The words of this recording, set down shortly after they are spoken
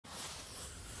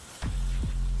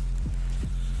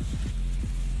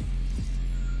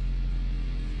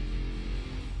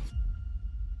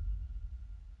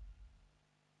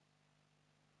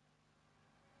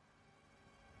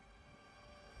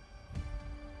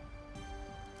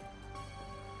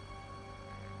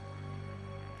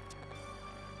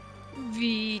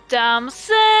Witam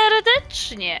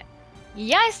serdecznie!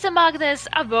 Ja jestem Agnes,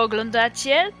 a wy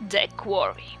oglądacie The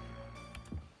Quarry.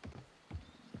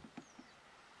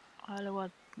 Ale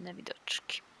ładne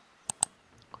widoczki.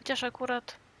 Chociaż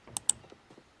akurat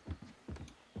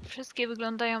wszystkie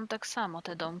wyglądają tak samo,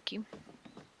 te domki.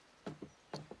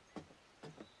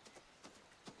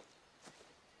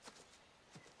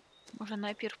 Może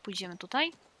najpierw pójdziemy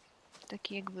tutaj?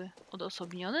 Taki jakby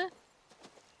odosobniony.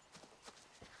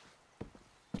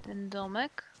 Ten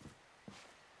domek.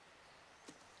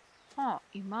 O,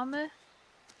 i mamy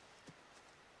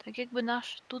tak jakby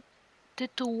nasz tu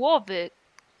tytułowy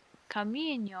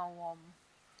kamieniołom.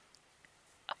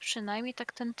 A przynajmniej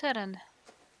tak ten teren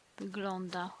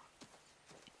wygląda.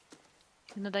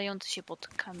 Jak nadający się pod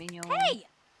kamieniołom. Hey!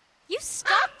 You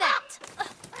stop that!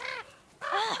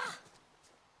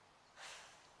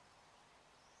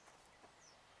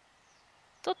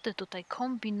 Co ty tutaj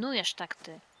kombinujesz tak,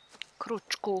 ty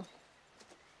kruczku?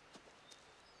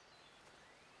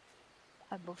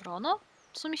 Albo wrono?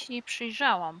 W sumie się nie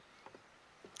przyjrzałam.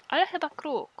 Ale chyba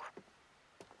kruk.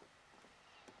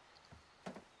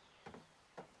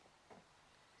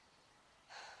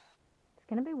 It's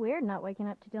gonna be weird not waking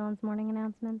up to Dylan's morning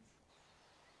announcements.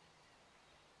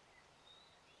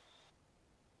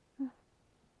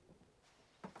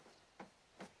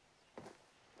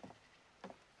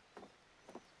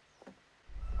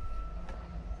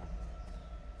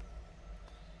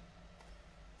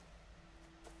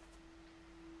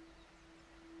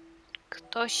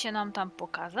 Ktoś się nam tam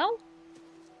pokazał?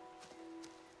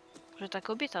 Że ta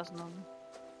kobieta znowu.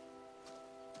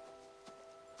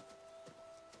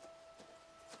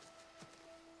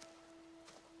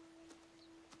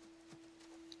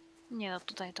 Nie no,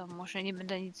 tutaj to może nie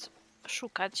będę nic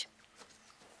szukać.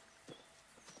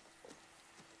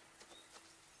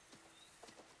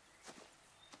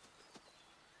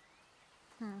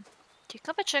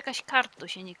 Ciekawe, czy jakaś karta tu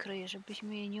się nie kryje,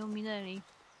 żebyśmy jej nie ominęli.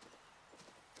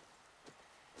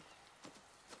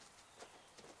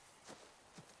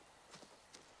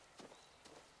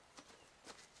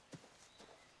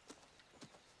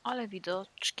 Ale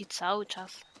widoczki cały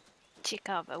czas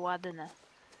ciekawe, ładne.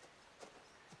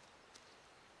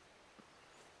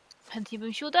 Chętnie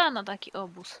bym się udała na taki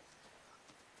obóz.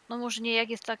 No może nie jak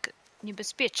jest tak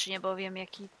niebezpiecznie, bo wiem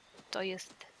jaki to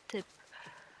jest typ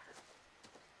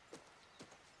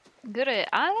gry,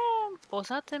 ale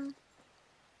poza tym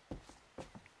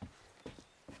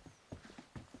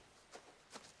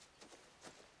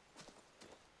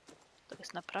to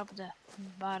jest naprawdę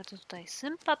bardzo tutaj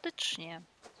sympatycznie.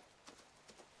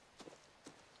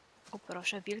 O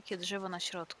proszę, wielkie drzewo na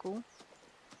środku.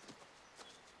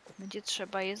 Będzie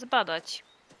trzeba je zbadać.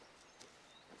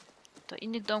 Do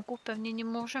innych domków pewnie nie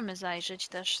możemy zajrzeć,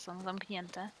 też są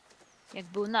zamknięte. Jak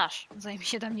był nasz, zanim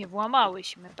się tam nie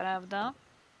włamałyśmy, prawda?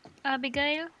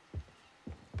 Abigail?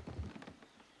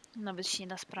 Nawet się nie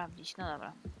da sprawdzić, no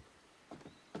dobra.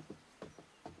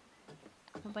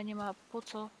 Chyba nie ma po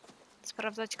co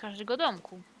sprawdzać każdego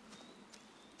domku.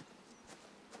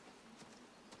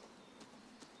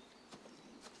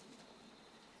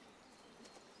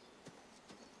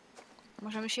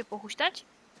 Możemy się pochuśtać?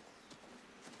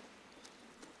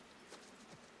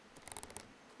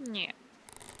 Nie.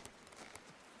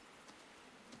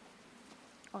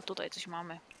 O, tutaj coś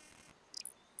mamy.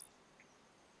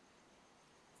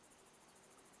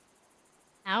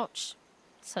 Ouch.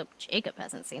 Let's hope Jacob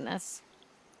hasn't seen this.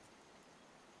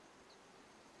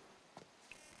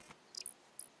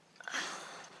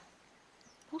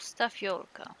 Pusta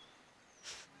fiolka.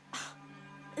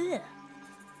 Ugh.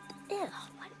 Ugh,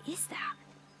 what is that?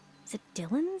 Is it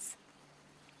Dylan's?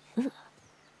 Ugh.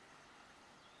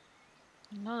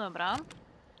 No dobra.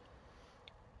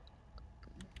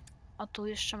 A tu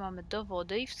jeszcze mamy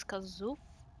dowody i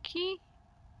wskazówki.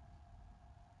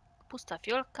 Pusta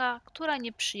fiolka, która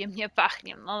nieprzyjemnie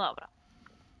pachnie. No dobra.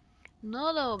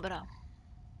 No dobra.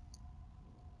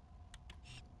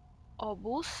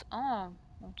 Obóz. O,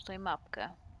 mam tutaj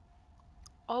mapkę.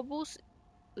 Obóz,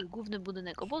 główny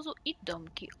budynek obozu i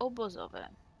domki obozowe.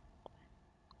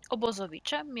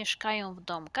 Obozowicze mieszkają w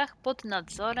domkach pod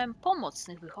nadzorem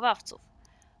pomocnych wychowawców.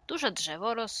 Duże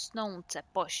drzewo rosnące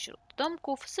pośród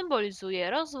domków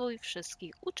symbolizuje rozwój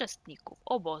wszystkich uczestników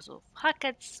obozów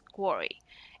Hackett's Quarry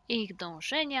i ich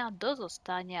dążenia do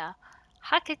zostania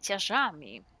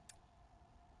hackeciarzami.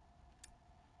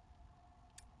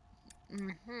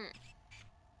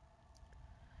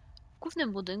 W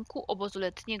głównym budynku obozu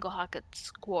letniego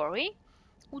Hackett's Quarry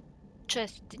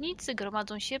uczestnicy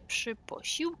gromadzą się przy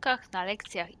posiłkach, na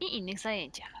lekcjach i innych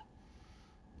zajęciach.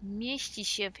 Mieści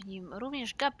się w nim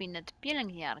również gabinet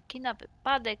pielęgniarki na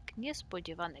wypadek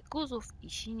niespodziewanych guzów i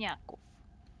siniaków.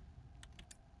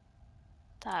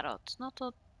 Tarot, no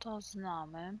to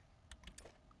znamy.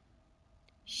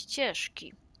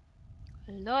 Ścieżki.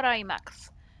 Laura i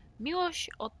Max. Miłość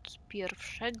od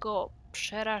pierwszego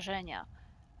przerażenia.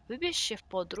 Wybierz się w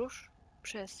podróż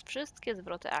przez wszystkie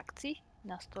zwroty akcji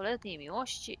nastoletniej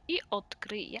miłości i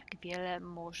odkryj, jak wiele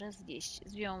może znieść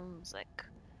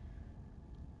związek.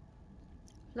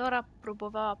 Laura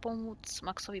próbowała pomóc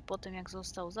Maxowi po tym, jak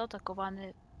został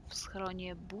zaatakowany w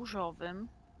schronie burzowym.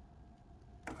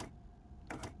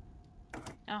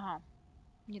 Aha,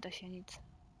 nie da się nic.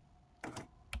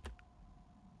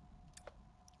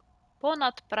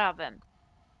 Ponad prawem.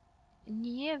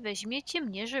 Nie weźmiecie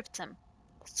mnie żywcem.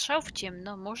 Strzał w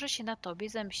ciemno może się na tobie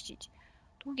zemścić.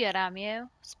 Długie ramię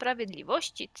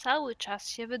sprawiedliwości cały czas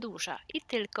się wydłuża i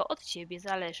tylko od ciebie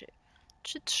zależy,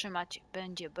 czy trzymać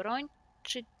będzie broń,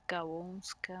 czy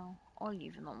gałązkę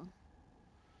oliwną.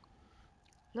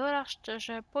 Laura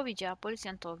szczerze powiedziała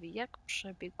policjantowi, jak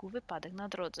przebiegł wypadek na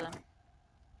drodze.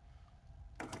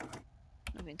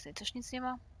 No więcej też nic nie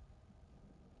ma.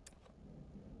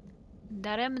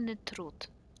 Daremny trud.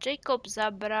 Jacob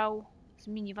zabrał z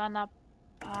minivana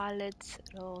palec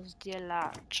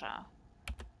rozdzielacza.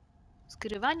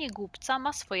 Zgrywanie głupca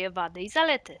ma swoje wady i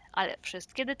zalety, ale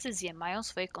wszystkie decyzje mają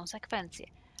swoje konsekwencje.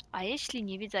 A jeśli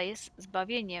niewiedza jest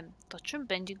zbawieniem, to czym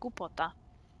będzie głupota?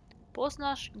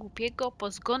 Poznasz głupiego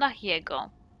po zgonach jego.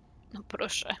 No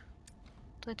proszę.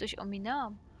 Tutaj coś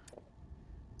ominęłam?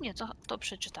 Nie, to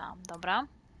przeczytałam. Dobra.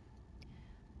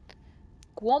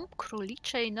 Głąb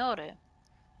króliczej nory.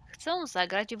 Chcę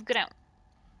zagrać w grę.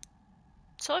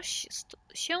 Coś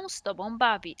się z tobą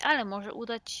bawi, ale może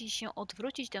uda ci się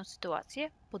odwrócić tę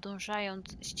sytuację, podążając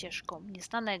ścieżką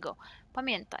nieznanego.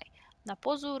 Pamiętaj, na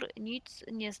pozór nic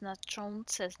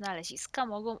nieznaczące znaleziska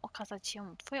mogą okazać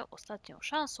się twoją ostatnią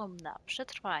szansą na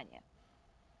przetrwanie.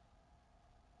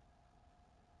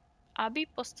 Abby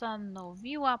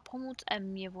postanowiła pomóc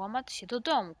Emmie włamać się do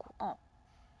domku. O,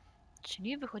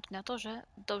 czyli wychodzi na to, że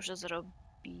dobrze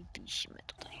zrobiliśmy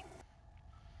tutaj.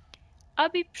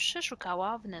 Abby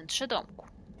przeszukała wnętrze domku.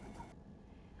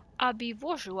 Abby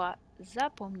włożyła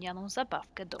zapomnianą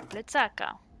zabawkę do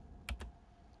plecaka.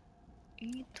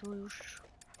 I tu już...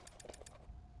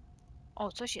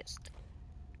 O, coś jest.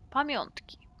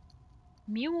 Pamiątki.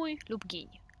 Miłuj lub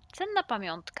giń. Cenna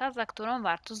pamiątka, za którą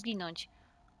warto zginąć.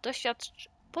 Doświadcz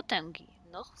potęgi,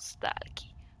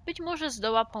 nostalgii. Być może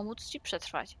zdoła pomóc ci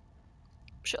przetrwać.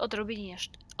 Przy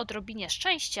odrobinie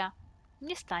szczęścia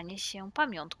nie stanie się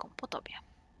pamiątką po tobie.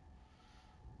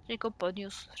 Jacob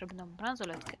podniósł srebrną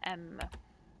bransoletkę M.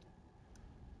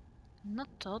 No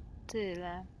to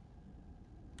tyle.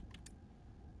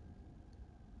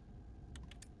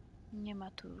 Nie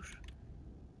ma tu już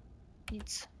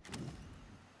nic.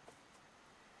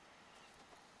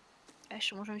 A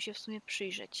jeszcze możemy się w sumie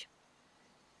przyjrzeć.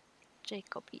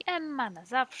 Jacob i Emma na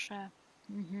zawsze.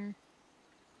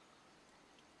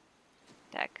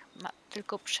 Tak,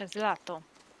 tylko przez lato.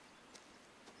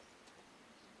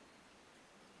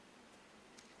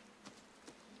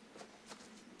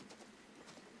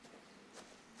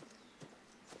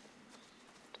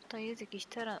 Tutaj jest jakiś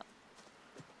teren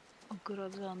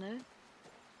ogrodzony.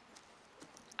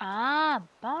 A,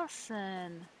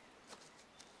 basen.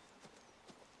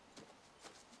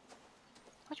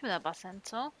 Chodźmy na basen,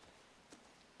 co?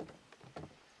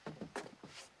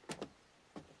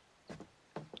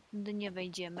 Tędy nie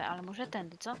wejdziemy, ale może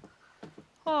tędy, co?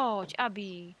 Chodź,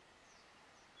 Abby.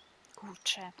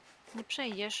 Kurczę, nie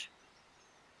przejdziesz.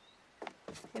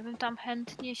 Ja bym tam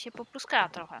chętnie się popluskała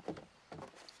trochę.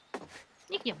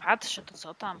 Nikt nie patrzy, to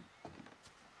co tam?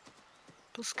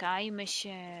 Pluskajmy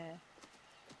się.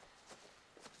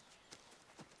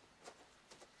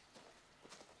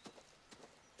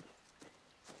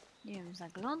 Nie wiem,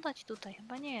 zaglądać tutaj?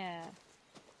 Chyba nie.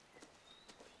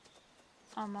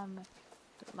 A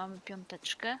mamy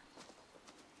piąteczkę.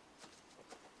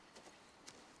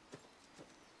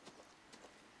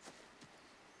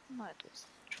 No i tu jest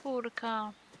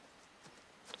czwórka.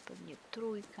 Tu pewnie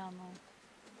trójka, no.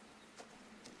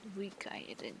 Dwójka i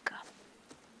jedynka.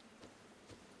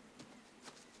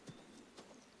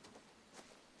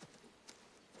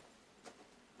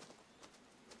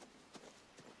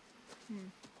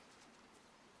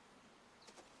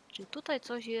 Czy tutaj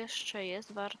coś jeszcze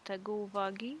jest wartego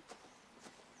uwagi?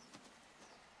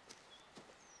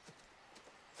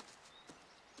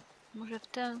 Może w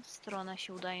tę stronę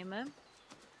się udajmy.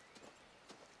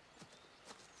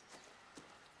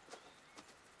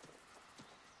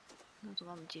 No tu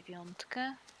mam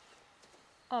dziewiątkę.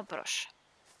 O, proszę.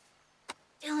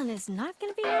 Dylan is not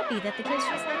gonna be happy that the kids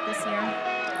just left this year.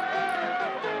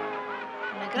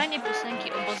 Nagranie piosenki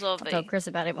I'll obozowej. tell Chris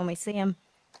about it when we see him.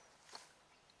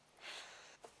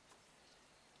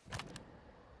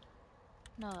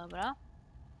 No dobra.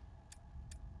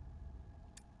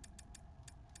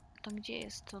 To gdzie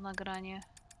jest to nagranie?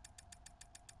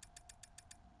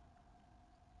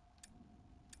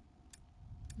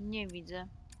 Nie widzę.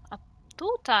 A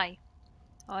tutaj!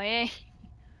 Ojej.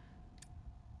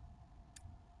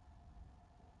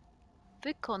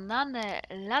 Wykonane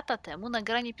lata temu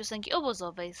nagranie piosenki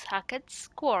obozowej z Hackett z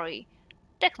Quarry.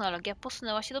 Technologia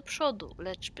posunęła się do przodu,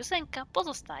 lecz piosenka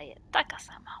pozostaje taka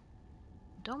sama.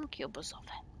 Domki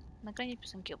obozowe. Nagranie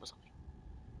piosenki obozowej.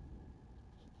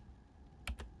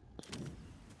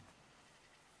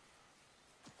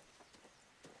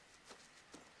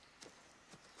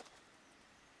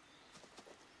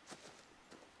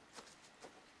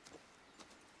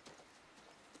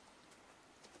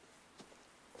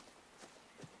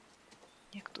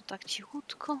 Jak tu tak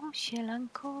cichutko,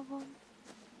 sielankowo.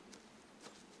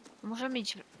 Możemy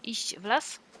iść w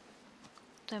las?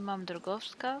 Tutaj mam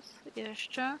drogowskaz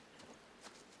jeszcze.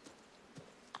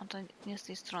 A to nie z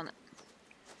tej strony.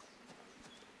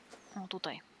 O,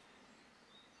 tutaj.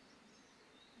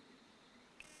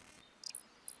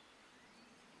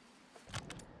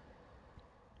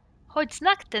 Choć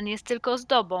znak ten jest tylko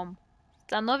ozdobą,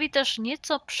 stanowi też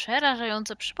nieco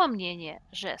przerażające przypomnienie,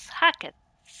 że z Hackett,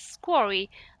 z Quarry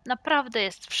naprawdę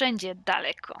jest wszędzie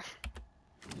daleko.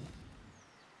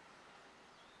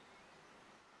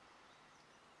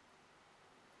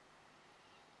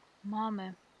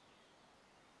 Mamy.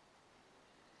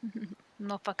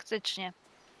 No faktycznie.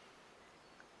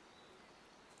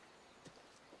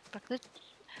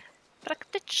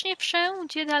 Praktycznie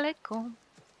wszędzie daleko.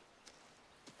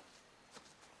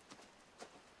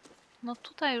 No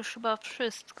tutaj już chyba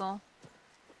wszystko.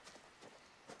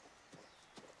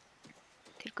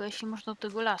 Tylko jeśli można do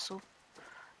tego lasu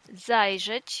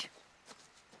zajrzeć.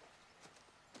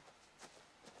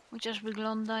 Chociaż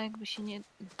wygląda jakby się nie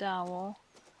dało.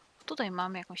 Tutaj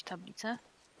mamy jakąś tablicę.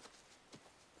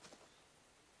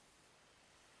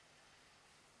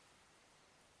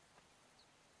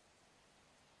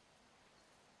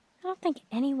 I don't think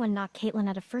anyone knocked Caitlin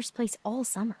out of first place all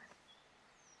summer.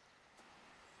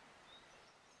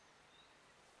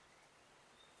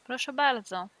 Proszę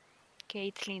bardzo.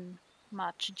 Caitlin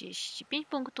ma 35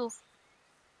 punktów.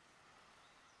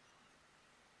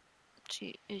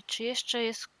 Czy jeszcze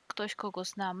jest ktoś, kogo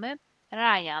znamy?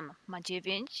 Ryan ma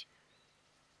 9.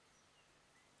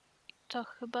 To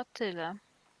chyba tyle.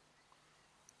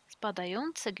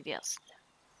 Spadające gwiazdy.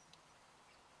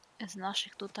 Z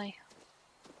naszych tutaj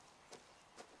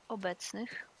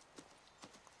obecnych.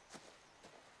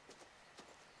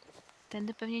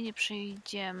 Tędy pewnie nie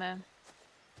przyjdziemy.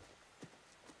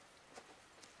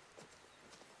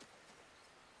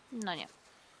 No nie.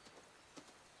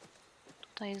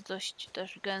 Tutaj jest dość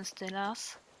też gęsty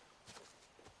las.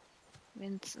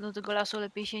 Więc do tego lasu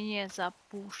lepiej się nie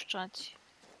zapuszczać.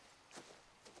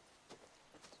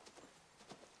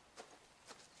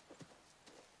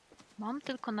 Mam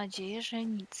tylko nadzieję, że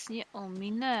nic nie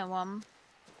ominęłam.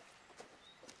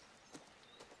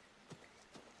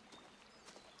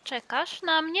 Czekasz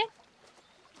na mnie?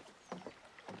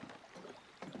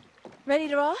 Ready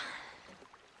to roll?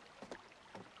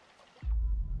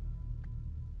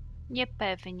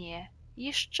 Niepewnie.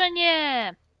 Jeszcze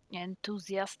nie.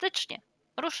 Entuzjastycznie.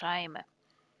 Ruszajmy.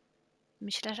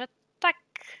 Myślę, że tak.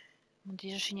 Mam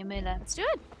nadzieję, że się nie mylę. Let's do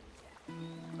it.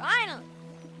 Finally.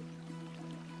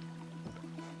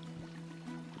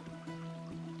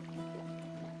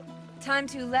 Time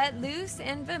to let loose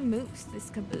and vamoose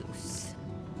this caboose.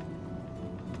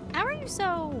 How are you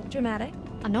so Dramatic?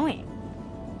 annoying?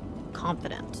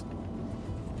 Confident.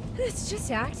 It's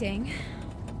just acting.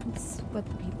 It's what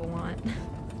the people want.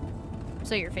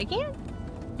 So you're faking it?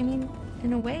 I mean,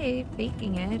 in a way,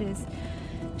 faking it is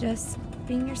just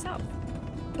being yourself,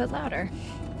 but louder.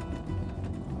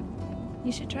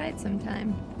 You should try it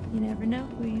sometime. You never know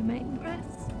who you might impress.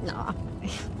 No.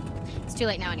 It's too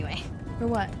late now anyway. For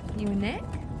what? You and Nick?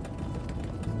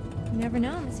 You never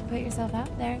know unless you put yourself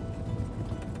out there.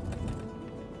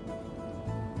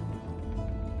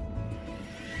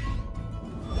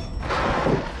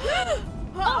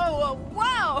 Oh,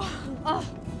 wow! Oh,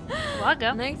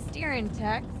 Uwaga. nice steering,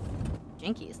 Tex.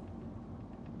 Jinkies.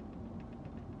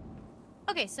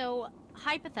 Okay, so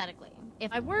hypothetically,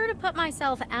 if I were to put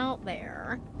myself out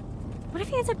there, what if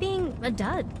he ends up being a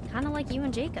dud, kind of like you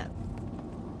and Jacob?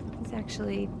 He's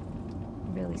actually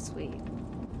really sweet.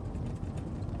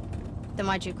 Then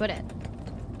why'd you quit it?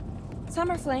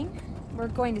 Summer fling. we're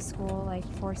going to school like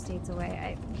 4 states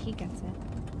away. He gets it.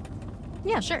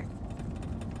 Yeah, sure.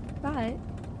 But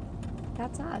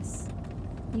that's us.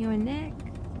 You and Nick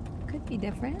could be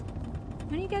different.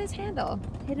 Why don't you get his handle?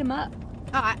 Hit him up.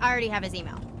 Oh, I already have his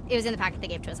email. It was in the packet they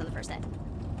gave to us on the first day.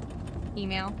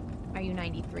 Email? Are you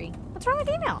 93? What's wrong with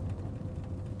email?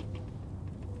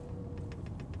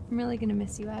 I'm really gonna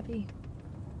miss you, Abby.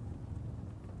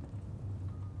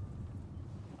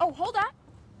 Oh, hold on!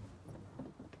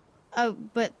 Oh,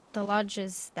 but the lodge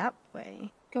is that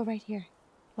way. Go right here.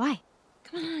 Why?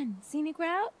 Come on, scenic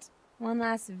route. One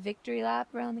last victory lap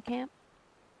around the camp.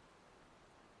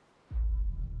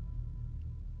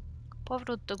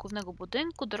 Powrót do głównego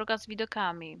budynku, droga z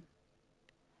widokami.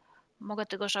 Mogę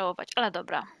tego żałować, ale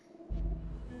dobra.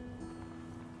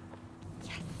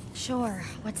 Sure.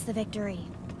 What's the victory?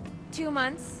 2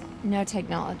 months, no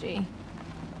technology.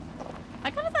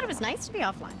 I kind of thought it was nice to be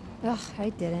offline. Ugh,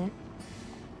 I didn't.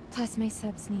 Plus, my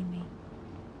subs need me.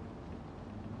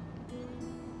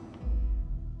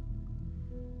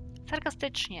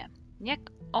 Sarkastycznie. Jak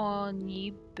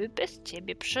oni by bez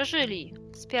ciebie przeżyli?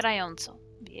 Wspierająco.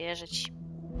 Wierzę ci.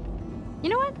 You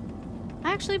know what?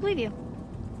 I actually believe you.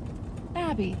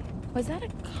 Abby, was that a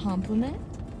compliment?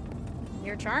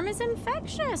 Your charm is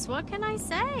infectious. What can I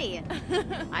say?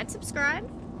 I'd subscribe.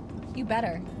 You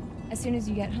better. As soon as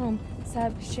you get home,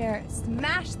 sub, share,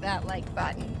 smash that like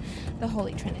button. The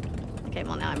Holy Trinity. Okay,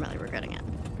 well, now I'm really regretting it.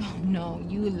 Oh no,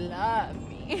 you love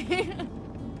me.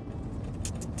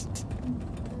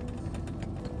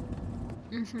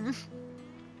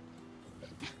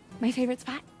 My favorite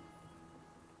spot?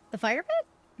 The fire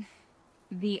pit?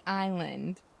 The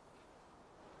island.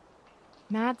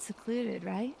 Mad secluded,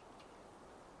 right?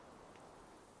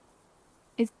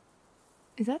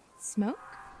 Is that smoke?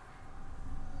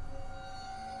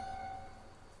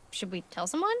 Should we tell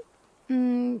someone?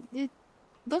 It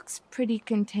looks pretty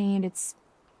contained. It's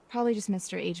probably just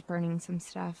Mr. H burning some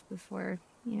stuff before,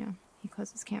 he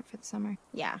closes camp for the summer.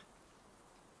 Yeah.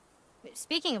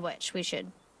 Speaking of which, we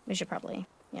should probably,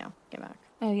 get back.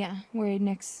 Oh yeah, worried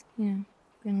Nick's, gonna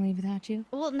leave without you.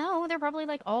 Well, no, they're probably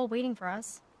like all waiting for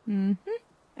us. Mm-hmm.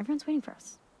 Everyone's waiting for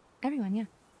us. Everyone, yeah.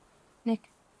 Nick,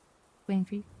 waiting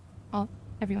for you.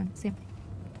 Everyone, same thing.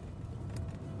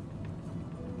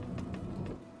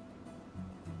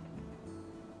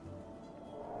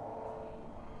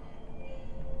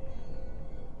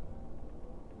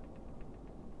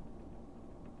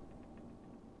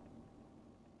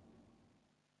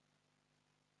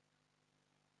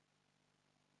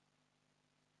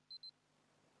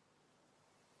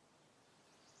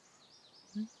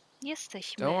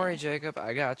 Jesteśmy. Don't worry, Jacob.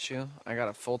 I got you. I got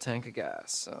a full tank of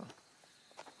gas, so...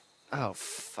 Oh,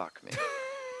 fuck me.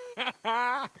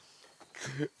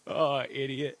 Oh,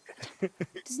 idiot.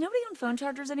 Does nobody own phone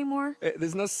chargers anymore?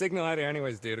 There's no signal out here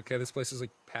anyways, dude, okay? This place is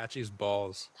like patchy as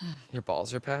balls. Your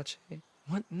balls are patchy?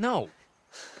 What? No.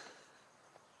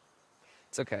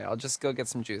 It's okay. I'll just go get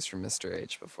some juice from Mr.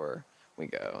 H before we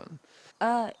go.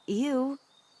 And... Ew.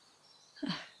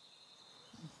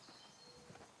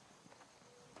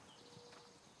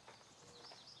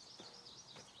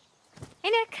 Hey,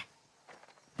 Nick.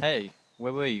 Hey,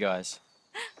 where were you guys?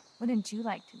 Wouldn't you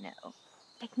like to know?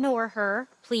 Ignore her,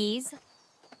 please.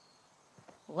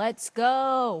 Let's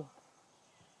go.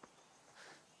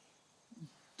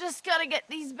 Just gotta get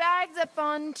these bags up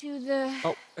onto the...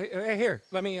 Oh, hey, here.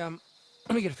 Let me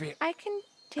get it for you. I can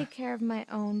take care of my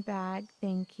own bag,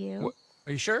 thank you. What?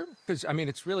 Are you sure? Because, I mean,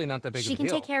 it's really not that big She of a can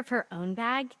deal. take care of her own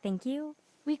bag, thank you.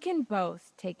 We can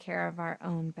both take care of our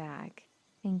own bag,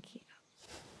 thank you.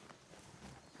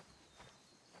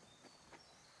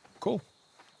 Cool.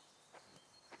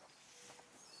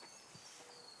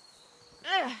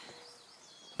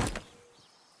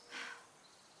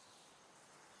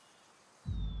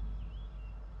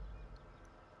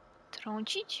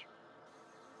 Trącić?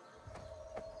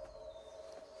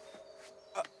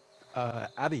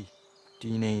 Abby, do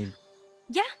you need...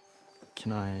 Yeah.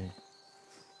 Can I...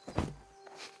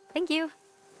 Thank you.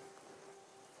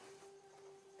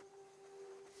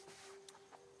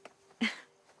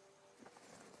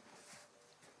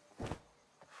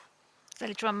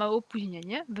 Zaliczyłam małe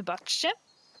opóźnienie, wybaczcie.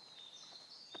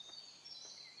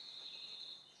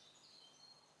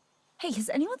 Hey, has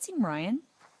anyone seen Ryan?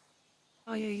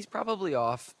 Oh, yeah, he's probably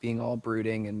off being all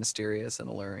brooding and mysterious and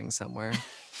alluring somewhere.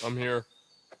 I'm here.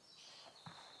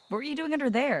 What were you doing under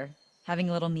there? Having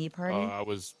a little me party? I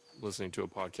was listening to a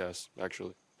podcast,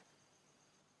 actually.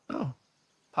 Oh,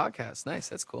 podcast. Nice.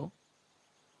 That's cool.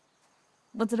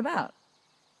 What's it about?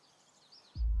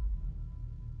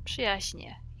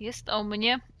 Przyjaźnie. Jest o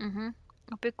mnie.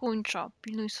 Opiekuńczo.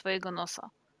 Pilnuj swojego nosa.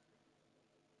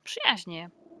 Przyjaźnie.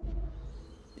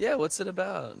 Yeah, what's it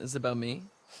about? Is it about me?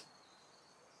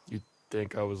 You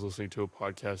think I was listening to a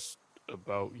podcast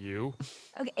about you?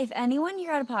 Okay, if anyone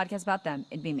here had a podcast about them,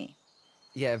 it'd be me.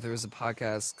 Yeah, if there was a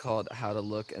podcast called How to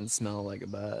Look and Smell Like a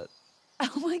Butt.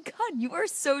 Oh my god, you are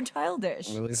so childish.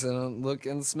 At least I don't look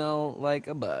and smell like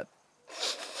a butt.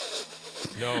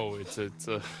 No, it's a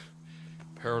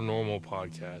paranormal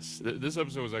podcast. This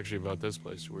episode was actually about this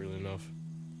place, weirdly enough.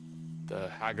 The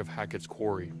Hag of Hackett's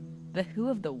Quarry. The who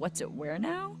of the what's it where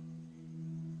now?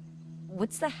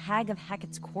 What's the Hag of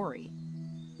Hackett's Quarry?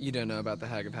 You don't know about the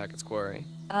Hag of Hackett's Quarry.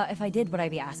 If I did, would I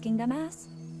be asking, dumbass?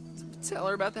 Tell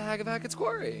her about the Hag of Hackett's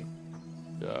Quarry.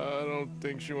 I don't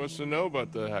think she wants to know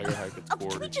about the Hag of Hackett's Can we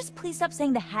Quarry. just please stop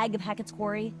saying the Hag of Hackett's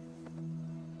Quarry?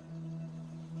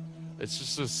 It's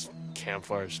just this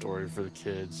campfire story for the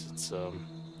kids. It's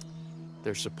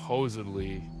there's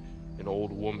supposedly an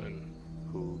old woman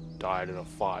who died in a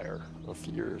fire a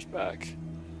few years back.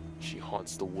 She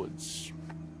haunts the woods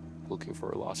looking for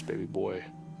her lost baby boy.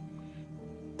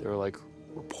 There are like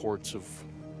reports of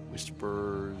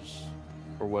whispers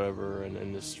or whatever,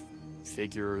 and this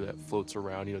figure that floats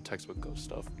around, you know, textbook ghost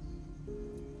stuff.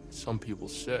 Some people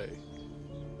say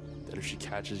that if she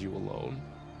catches you alone,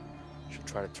 she'll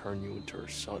try to turn you into her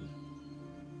son.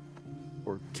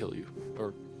 Or kill you.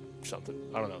 Or something.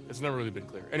 I don't know. It's never really been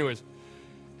clear. Anyways,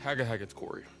 Hag of Hackett's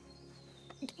Quarry.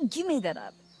 You made that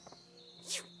up.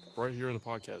 It's right here in the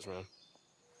podcast, man.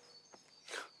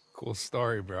 Cool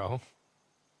story, bro.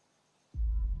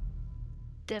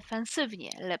 Defensywnie,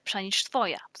 lepsza niż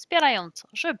twoja. Wspierająco,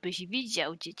 żebyś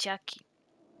widział dzieciaki.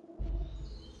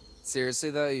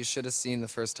 Seriously though, you should have seen the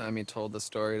first time he told the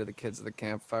story to the kids at the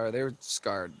campfire. They were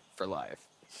scarred for life.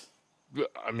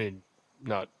 I mean,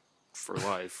 not for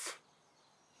life.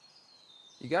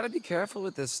 You gotta be careful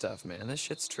with this stuff, man. This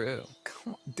shit's true.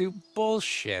 Come on, dude,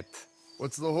 bullshit.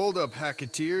 What's the holdup,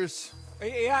 Hacketeers?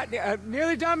 Yeah,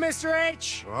 nearly done, Mr.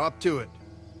 H. We're up to it.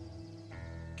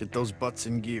 Get those butts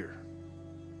in gear.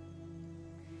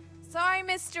 Sorry,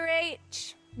 Mr.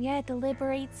 H. We had to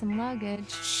liberate some luggage.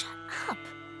 Shut up.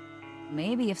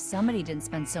 Maybe if somebody didn't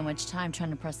spend so much time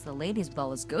trying to press the ladies with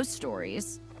all his ghost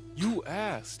stories. You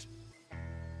asked.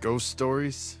 Ghost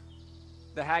stories?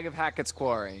 The Hag of Hackett's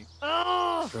Quarry.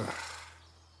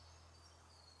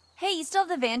 Hey, you still have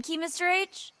the van key, Mr.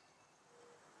 H?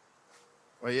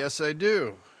 Why, yes, I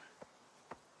do.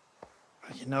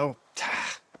 You know,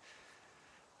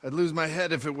 I'd lose my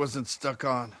head if it wasn't stuck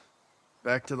on.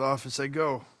 Back to the office I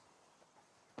go.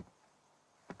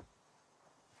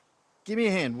 Give me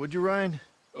a hand, would you, Ryan?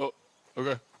 Oh,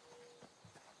 okay.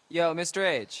 Yo, Mr.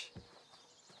 H.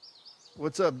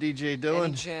 What's up, DJ Dylan?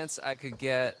 Any chance I could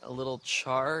get a little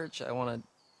charge? I want to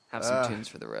have some tunes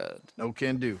for the road. No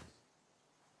can do.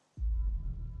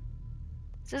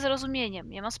 Ze zrozumieniem,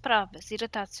 nie ma sprawy, z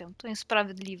irytacją, to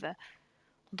niesprawiedliwe.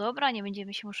 Dobra, nie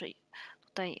będziemy się może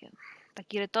tutaj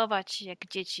tak irytować jak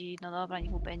dzieci, no dobra,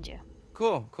 niech mu będzie.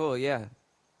 Cool, yeah.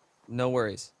 No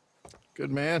worries.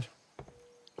 Good man.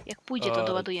 Jak pójdzie, to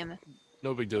doładujemy.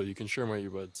 No big deal. You can share my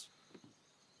earbuds.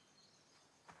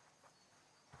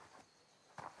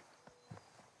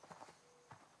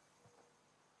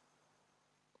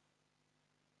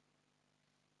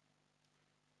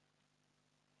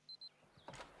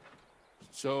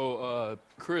 So,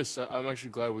 Chris, I'm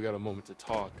actually glad we got a moment to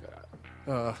talk.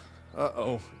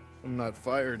 Uh-oh. I'm not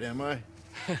fired, am I?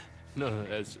 No,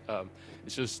 it's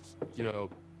just, you know,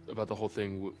 about the whole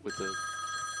thing with the...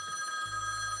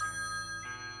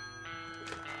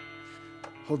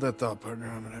 Hold that thought, partner.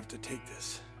 I'm gonna have to take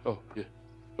this. Oh, yeah.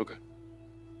 Okay.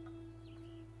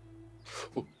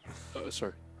 Oh,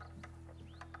 sorry.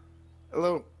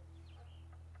 Hello.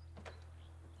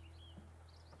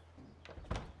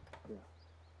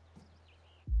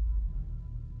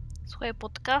 Słuchaj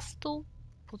podcastu,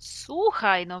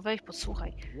 podsłuchaj, no weź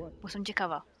podsłuchaj, bo jestem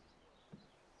ciekawa.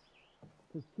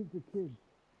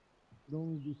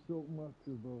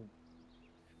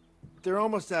 They're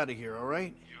almost out of here, all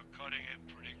right? You're cutting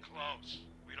it pretty close.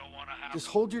 We don't want to have... Just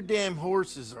hold your damn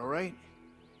horses, all right?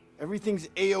 Everything's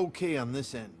A-okay on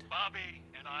this end. Bobby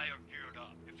and I are geared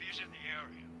up. If he's in the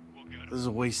area, we'll get him. This is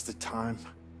a waste of time.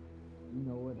 You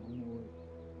know it, I know it.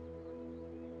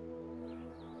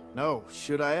 No,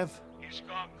 should I have? He's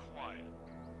gone quiet.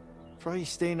 Probably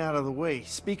staying out of the way.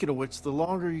 Speaking of which, the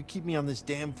longer you keep me on this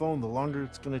damn phone, the longer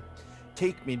it's gonna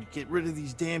take me to get rid of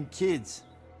these damn kids.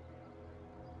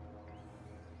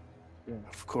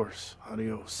 Of course.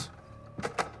 Adios.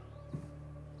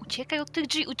 Uciekaj od tych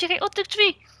drzwi, uciekaj od tych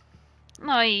drzwi!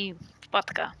 No i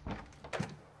wpadka.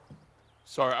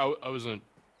 Sorry, I wasn't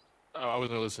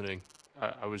listening.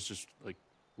 I was just like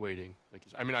waiting. Like,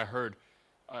 I mean, I heard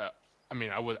I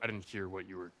mean, I didn't hear what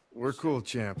you were... We're cool,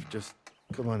 champ. Just,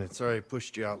 come on, it's sorry I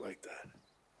pushed you out like that.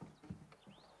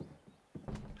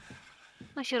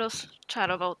 No się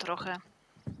rozczarował trochę.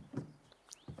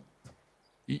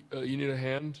 You need a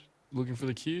hand looking for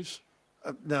the keys?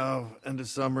 No, end of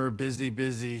summer, busy,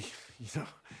 you know.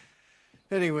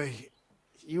 Anyway,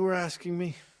 you were asking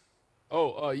me?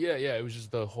 Oh, yeah, it was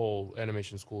just the whole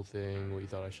animation school thing, what you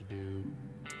thought I should do.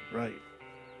 Right.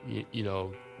 You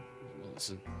know,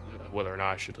 whether or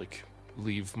not I should, like,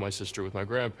 leave my sister with my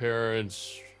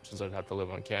grandparents, since I'd have to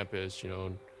live on campus, you know,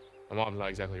 and my mom's not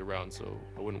exactly around, so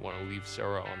I wouldn't want to leave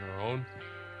Sarah on her own.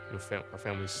 You know, our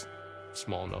family's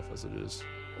small enough as it is.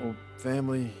 Well,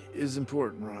 family is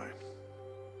important, Ryan.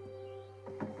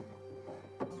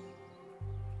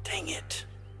 Dang it.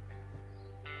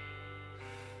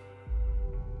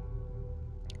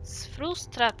 Z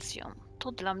frustracją,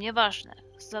 to dla mnie ważne,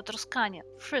 z zatroskaniem,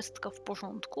 wszystko w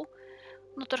porządku.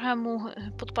 No trochę mu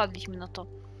podpadliśmy na to.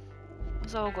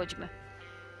 Załagodźmy.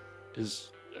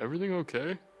 Is everything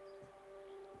okay?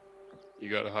 You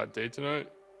got a hot date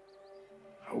tonight?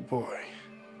 Oh boy.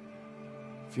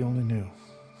 If you only knew.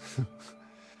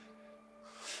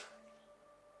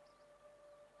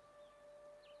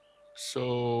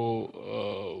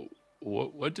 So,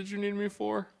 what did you need me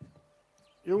for?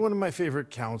 You're one of my favorite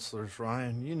counselors,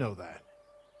 Ryan. You know that.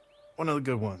 One of the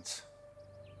good ones.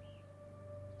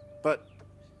 But,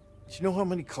 do you know how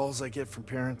many calls I get from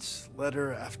parents,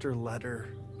 letter after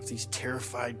letter, with these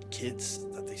terrified kids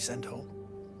that they send home?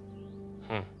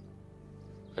 Huh.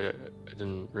 I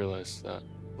didn't realize that.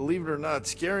 Believe it or not,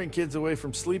 scaring kids away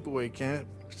from sleepaway camp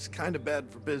is kind of bad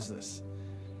for business.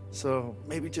 So,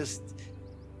 maybe just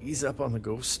ease up on the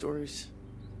ghost stories?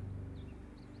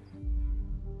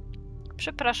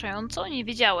 Przepraszająco, nie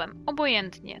wiedziałem.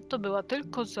 Obojętnie, to była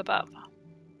tylko zabawa.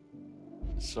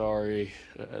 Sorry,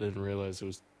 I didn't realize it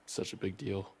was such a big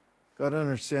deal. Gotta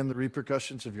understand the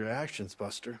repercussions of your actions,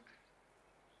 Buster.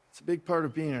 It's a big part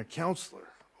of being a counselor,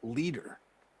 a leader.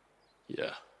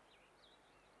 Yeah.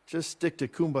 Just stick to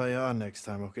kumbaya next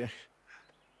time, okay?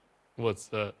 What's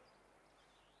that?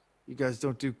 You guys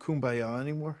don't do kumbaya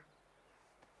anymore?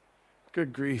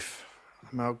 Good grief.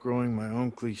 I'm outgrowing my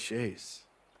own cliches.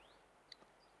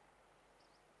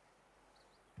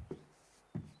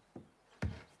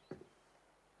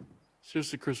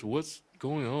 Seriously, Chris, what's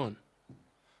going on?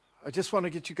 I just want to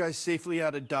get you guys safely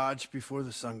out of Dodge before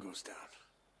the sun goes down.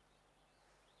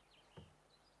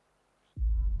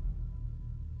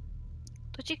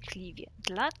 Dociekliwie.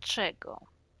 Dlaczego?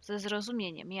 Ze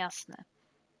zrozumieniem, jasne.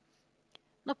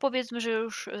 No powiedzmy, że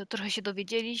już trochę się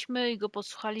dowiedzieliśmy i go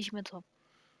posłuchaliśmy, to...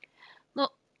 No,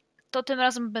 to tym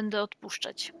razem będę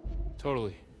odpuszczać.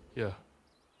 Totally, yeah.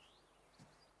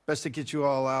 Best to get you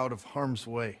all out of harm's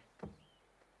way.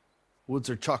 Woods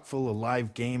are chock full of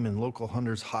live game and local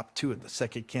hunters hop to it the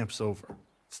second camp's over.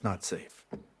 It's not safe.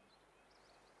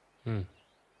 Hmm.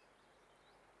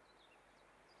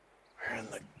 Where in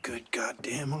the good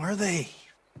goddamn are they?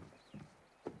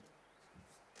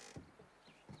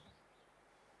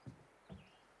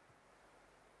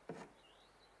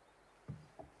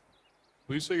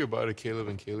 Will you say goodbye to Caleb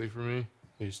and Kaylee for me?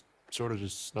 They sort of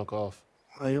just snuck off.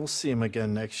 You'll see him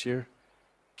again next year.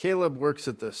 Caleb works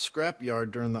at the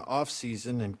scrapyard during the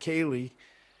off-season, and Kaylee,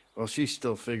 well, she's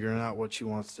still figuring out what she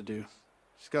wants to do.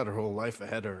 She's got her whole life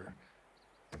ahead of her.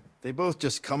 They both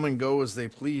just come and go as they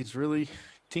please, really.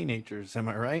 Teenagers, am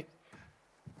I right?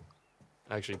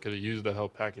 Actually, could have used the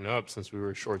help packing up since we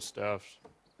were short-staffed.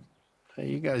 Hey,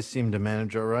 you guys seem to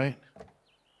manage all right.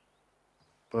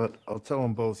 But I'll tell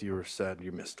them both you were sad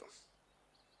you missed them.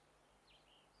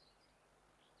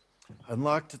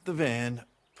 Unlocked the van,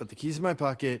 put the keys in my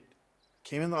pocket,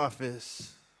 came in the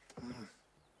office.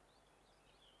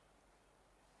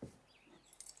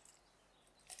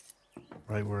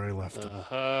 Right where I left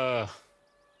them.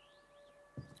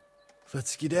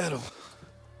 Let's skedaddle.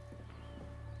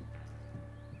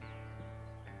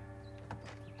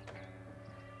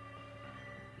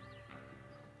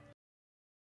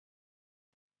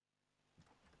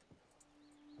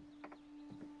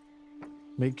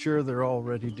 Make sure they're all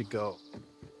ready to go.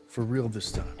 For real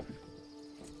this time.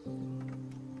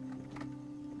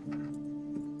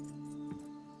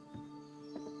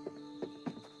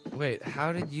 Wait,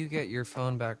 how did you get your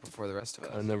phone back before the rest of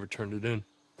us? I never turned it in.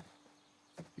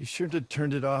 You should have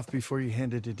turned it off before you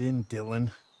handed it in,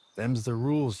 Dylan. Them's the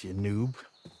rules, you noob.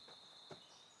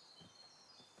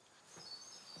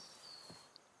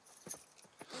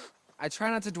 I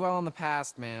try not to dwell on the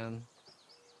past, man.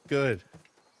 Good.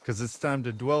 Because it's time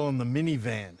to dwell on the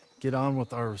minivan. Get on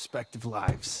with our respective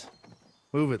lives.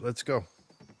 Move it, let's go.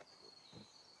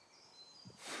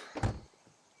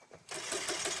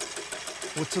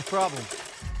 What's the problem?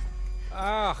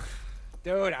 Ugh,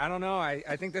 dude, I don't know.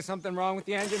 I think there's something wrong with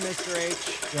the engine, Mr.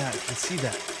 H. Yeah, I can see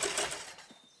that.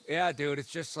 Yeah, dude, it's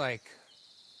just like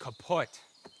kaput.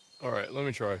 All right, let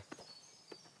me try.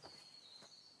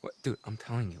 What, dude, I'm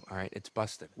telling you, all right, it's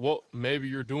busted. Well, maybe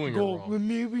you're doing it wrong. Well,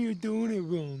 maybe you're doing it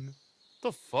wrong.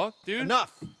 The fuck, dude?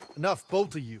 Enough,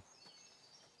 both of you.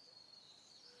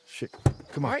 Shit,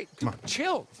 come on, All right, come dude, on.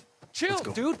 chill,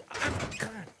 go. dude.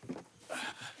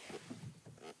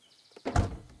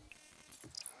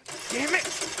 Damn it!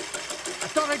 I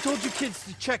thought I told you kids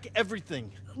to check everything.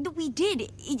 We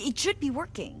did. It should be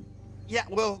working. Yeah,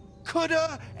 well,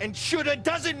 coulda and shoulda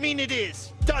doesn't mean it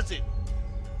is, does it?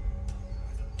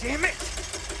 Damn it!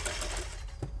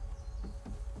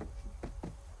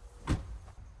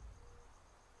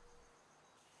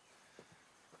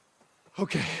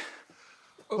 Okay.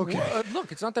 Okay. Well,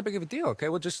 look, it's not that big of a deal, okay?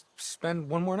 We'll just spend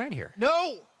one more night here.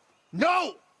 No!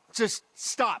 No! Just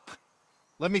stop.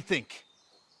 Let me think.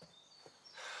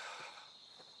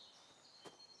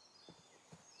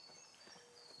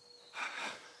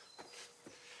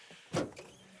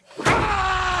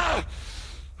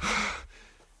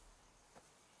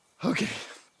 Okay.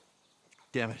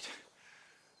 Damn it.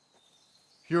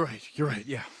 You're right,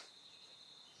 yeah.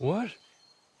 What?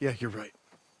 Yeah, you're right.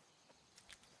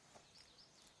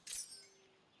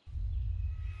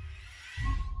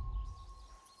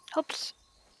 Hops.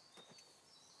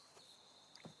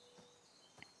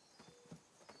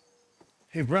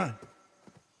 Hey, Ron.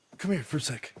 Come here for a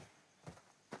sec.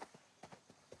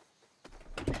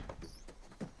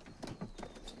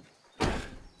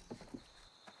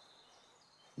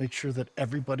 Make sure that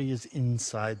everybody is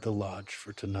inside the lodge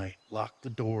for tonight. Lock the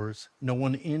doors. No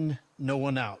one in, no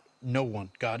one out. No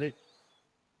one. Got it?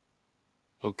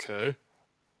 Okay.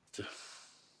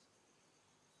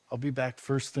 I'll be back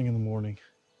first thing in the morning,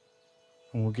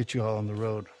 and we'll get you all on the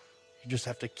road. You just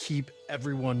have to keep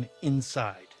everyone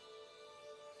inside.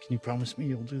 Can you promise me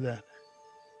you'll do that?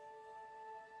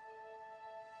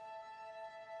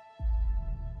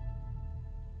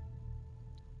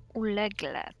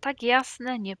 Ulegle. Tak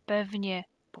jasne, niepewnie.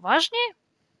 Poważnie?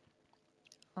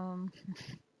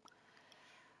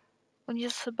 On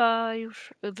jest chyba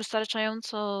już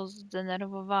wystarczająco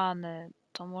zdenerwowany.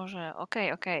 To może...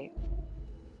 Okej.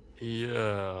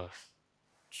 Yeah.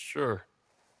 Sure.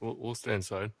 We'll stay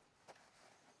inside.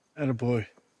 Attaboy.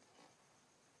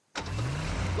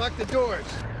 Lock the doors.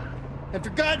 And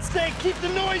for God's sake, keep the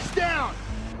noise down!